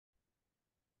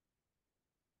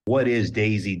What is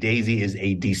Daisy? Daisy is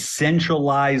a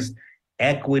decentralized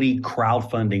equity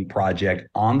crowdfunding project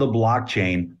on the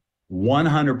blockchain,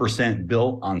 100%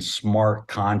 built on smart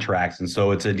contracts. And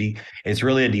so it's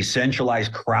really a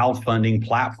decentralized crowdfunding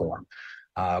platform.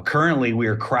 Currently, we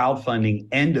are crowdfunding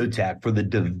Endotech for the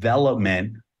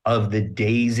development of the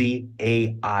Daisy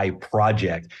AI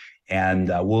project.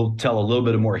 And we'll tell a little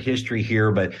bit more history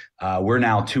here, but we're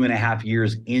now 2.5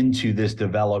 years into this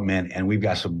development, and we've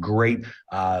got some great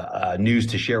news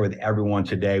to share with everyone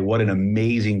today. What an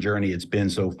amazing journey it's been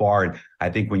so far. And I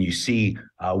think when you see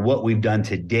what we've done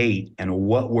to date and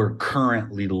what we're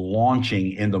currently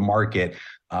launching in the market,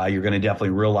 you're going to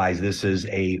definitely realize this is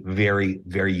a very,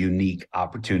 very unique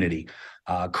opportunity.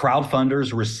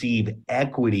 Crowdfunders receive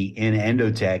equity in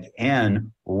Endotech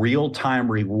and real-time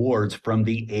rewards from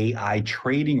the AI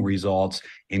trading results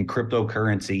in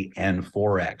cryptocurrency and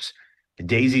Forex.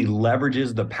 Daisy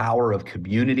leverages the power of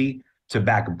community to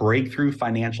back breakthrough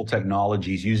financial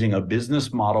technologies using a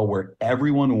business model where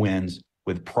everyone wins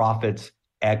with profits,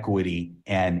 equity,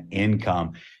 and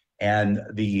income. And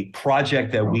the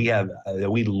project that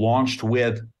we launched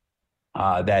with,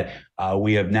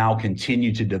 we have now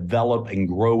continued to develop and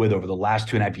grow with over the last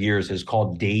 2.5 years is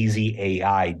called Daisy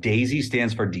AI. Daisy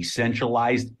stands for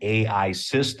Decentralized AI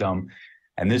System,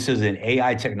 and this is an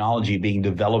AI technology being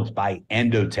developed by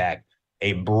Endotech,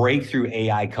 a breakthrough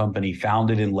AI company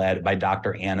founded and led by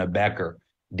Dr. Anna Becker.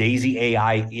 Daisy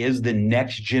AI is the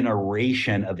next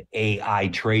generation of AI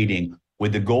trading,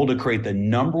 with the goal to create the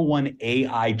 #1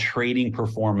 AI trading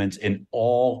performance in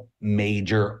all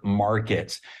major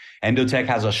markets. Endotech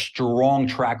has a strong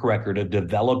track record of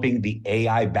developing the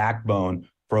AI backbone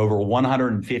for over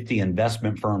 150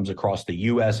 investment firms across the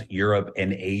US, Europe,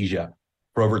 and Asia.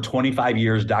 For over 25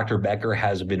 years, Dr. Becker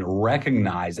has been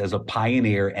recognized as a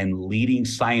pioneer and leading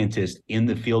scientist in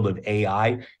the field of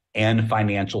AI and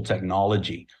financial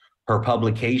technology. Her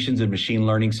publications and machine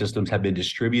learning systems have been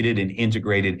distributed and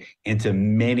integrated into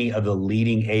many of the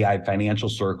leading AI financial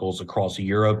circles across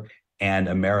Europe and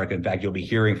America. In fact, you'll be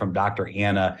hearing from Dr.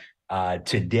 Anna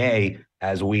today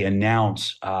as we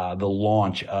announce the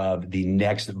launch of the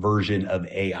next version of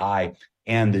AI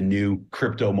and the new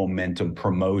crypto momentum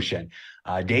promotion.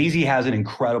 Daisy has an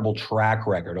incredible track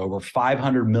record. Over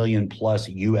 500 million plus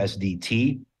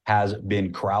USDT has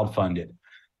been crowdfunded.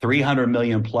 300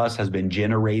 million plus has been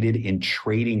generated in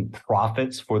trading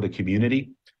profits for the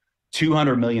community.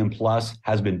 200 million plus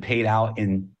has been paid out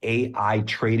in AI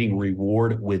trading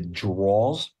reward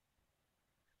withdrawals.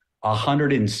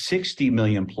 160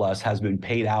 million plus has been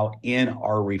paid out in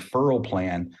our referral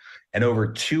plan, and over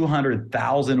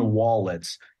 200,000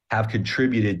 wallets have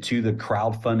contributed to the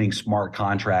crowdfunding smart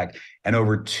contract, and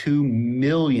over 2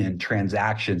 million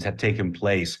transactions have taken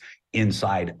place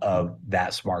inside of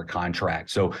that smart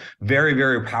contract. So very,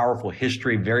 very powerful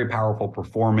history, very powerful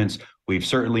performance. We've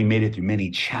certainly made it through many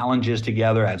challenges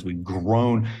together as we've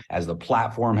grown, as the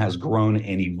platform has grown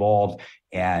and evolved,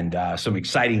 and some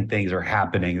exciting things are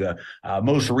happening. The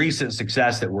most recent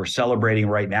success that we're celebrating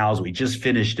right now is we just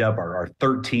finished up our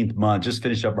 13th month, just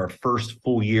finished up our first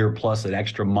full year plus an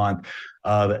extra month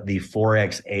of the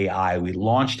Forex AI. We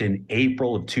launched in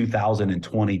April of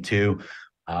 2022.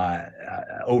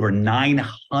 Over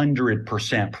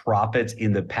 900% profits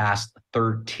in the past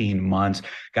 13 months.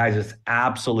 Guys, it's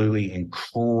absolutely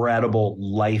incredible,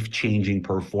 life-changing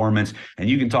performance. And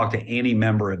you can talk to any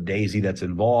member of Daisy that's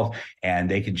involved, and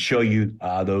they can show you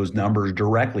those numbers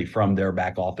directly from their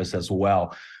back office as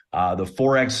well. The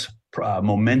Forex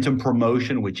momentum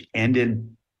promotion, which ended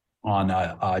on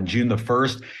June the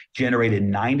 1st, generated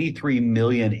 93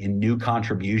 million in new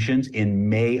contributions in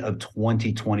May of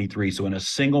 2023. So in a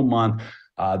single month,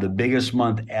 the biggest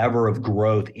month ever of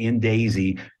growth in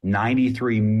Daisy,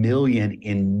 93 million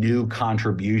in new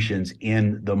contributions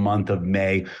in the month of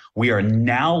May. We are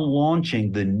now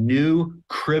launching the new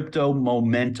crypto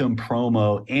momentum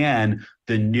promo and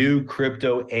the new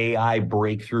crypto AI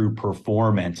breakthrough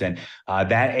performance. And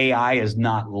that AI is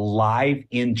not live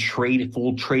in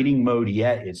full trading mode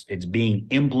yet. It's being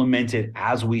implemented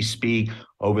as we speak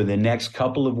over the next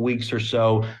couple of weeks or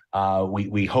so.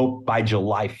 We hope by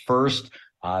July 1st,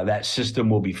 that system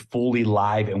will be fully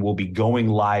live and will be going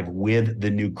live with the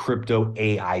new crypto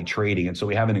AI trading. And so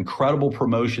we have an incredible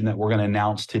promotion that we're going to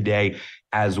announce today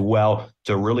as well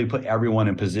to really put everyone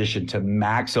in position to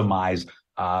maximize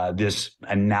this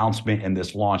announcement and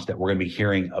this launch that we're going to be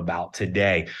hearing about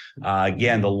today.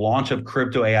 Again, the launch of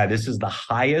crypto AI, this is the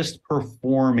highest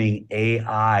performing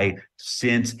AI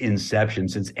since inception.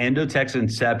 Since Endotech's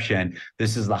inception,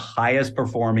 this is the highest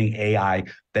performing AI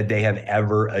that they have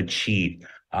ever achieved.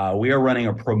 We are running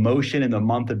a promotion in the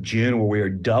month of June where we are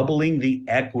doubling the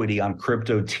equity on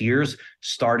crypto tiers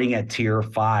starting at tier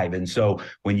 5. And so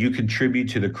when you contribute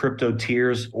to the crypto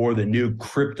tiers or the new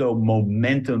crypto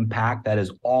momentum pack that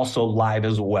is also live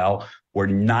as well, where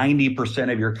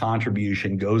 90% of your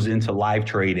contribution goes into live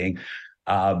trading,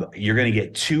 you're going to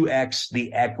get 2x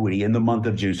the equity in the month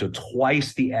of June, so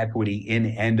twice the equity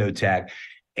in Endotech.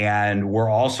 And we're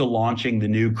also launching the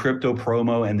new crypto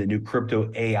promo and the new crypto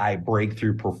AI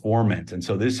breakthrough performance. And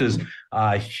so this is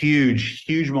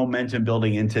huge momentum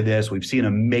building into this. We've seen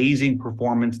amazing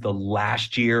performance the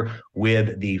last year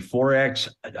with the Forex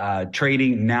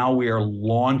trading. Now we are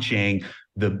launching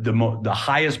the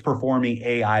highest performing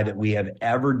AI that we have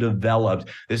ever developed.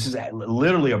 This is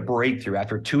literally a breakthrough.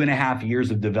 After 2.5 years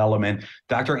of development,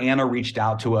 Dr. Anna reached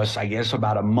out to us, I guess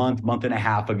about a month and a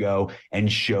half ago,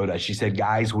 and showed us. She said,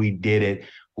 guys, we did it.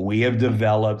 We have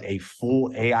developed a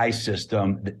full AI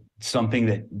system, something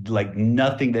that like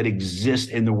nothing that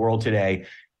exists in the world today.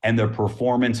 And the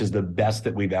performance is the best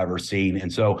that we've ever seen.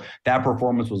 And so that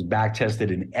performance was back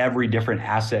tested in every different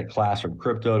asset class, from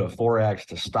crypto to Forex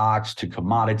to stocks to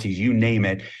commodities, you name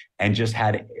it, and just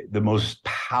had the most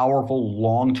powerful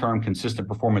long-term consistent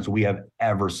performance we have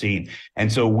ever seen.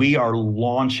 And so we are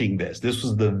launching this. This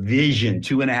was the vision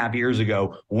 2.5 years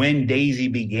ago when Daisy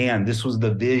began. This was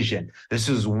the vision. This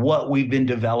is what we've been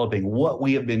developing, what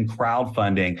we have been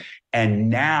crowdfunding.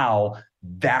 And now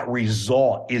that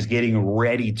result is getting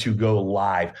ready to go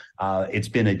live. It's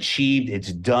been achieved,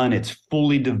 it's done, it's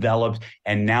fully developed,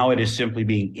 and now it is simply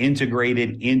being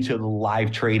integrated into the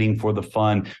live trading for the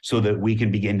fund so that we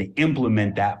can begin to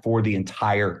implement that for the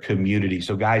entire community.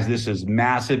 So guys, this is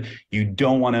massive. You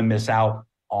don't want to miss out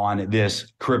on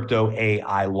this crypto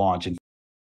AI launch.